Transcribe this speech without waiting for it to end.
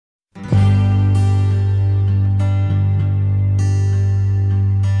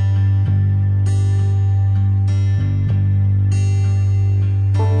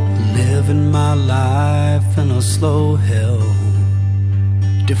my life in a slow hell.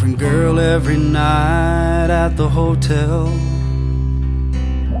 Different girl every night at the hotel.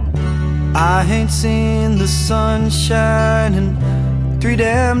 I ain't seen the sunshine in 3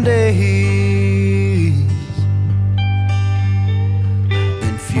 damn days.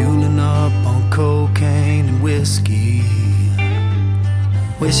 Been fueling up on cocaine and whiskey.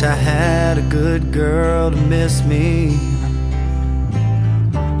 Wish I had a good girl to miss me.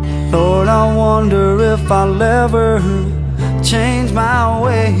 Lord, I wonder if I'll ever change my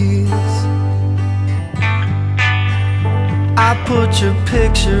ways. I put your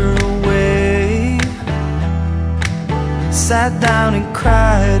picture away, sat down and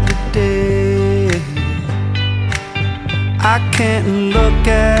cried today. I can't look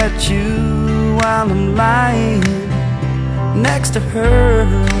at you while I'm lying next to her.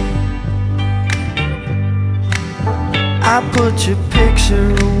 I put your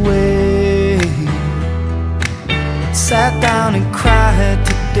picture away, sat down and cried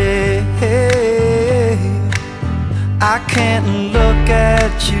today. I can't look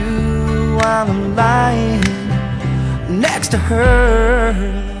at you while I'm lying next to her.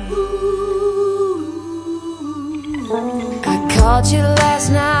 I called you last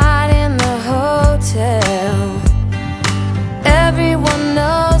night in the hotel. Everyone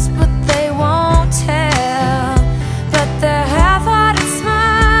knows but they won't tell. But their half-hearted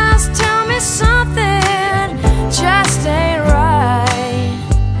smiles tell me something just ain't right.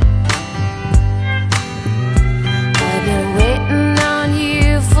 I've been waiting on you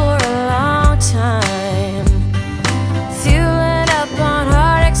for a long time, fueling up on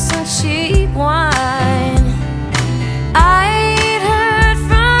heartaches and cheap wine. I ain't heard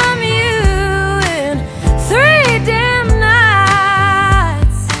from you in 3 damn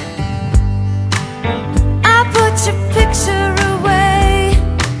nights. I put your picture away,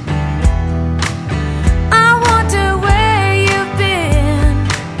 I wonder where you've been.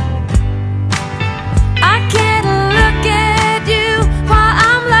 I can't look at you while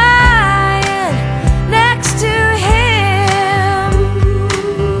I'm lying next to him.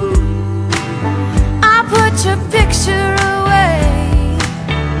 I put your picture away,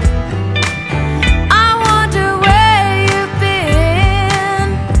 I wonder where you've been.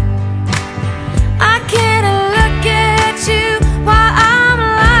 I can't look at you while I'm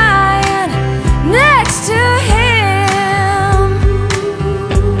lying next to him.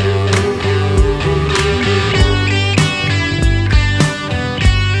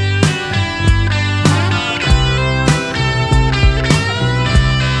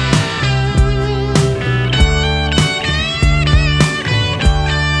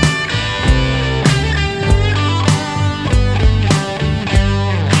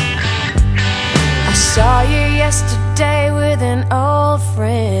 I saw you yesterday with an old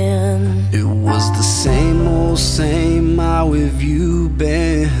friend. It was the same old same. How have you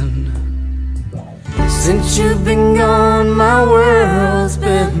been? Since you've been gone, my world's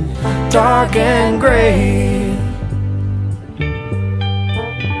been dark and gray.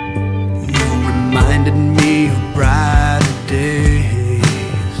 You reminded me of brighter days.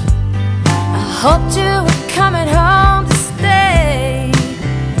 I hoped you were coming home to stay.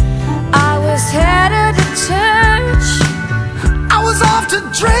 I was headed to church, I was off to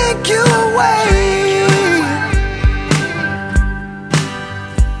drink you away.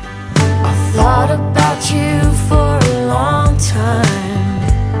 I thought about you for a long time.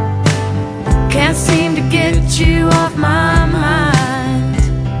 Can't seem to get you off my mind.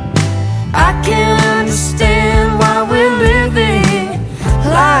 I can't understand why we're living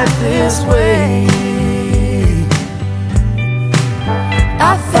life this way. I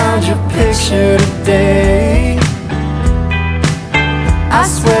found your picture today, I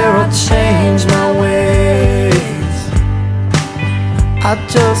swear I'll change my ways. I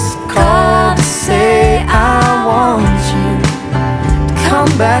just called to say I want you to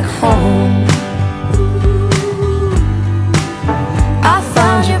come back home. I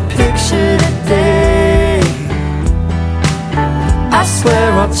found your picture today, I swear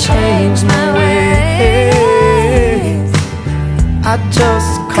I'll change my ways. I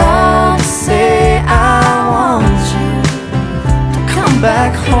just called to say I want you to come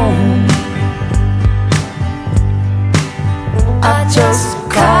back home.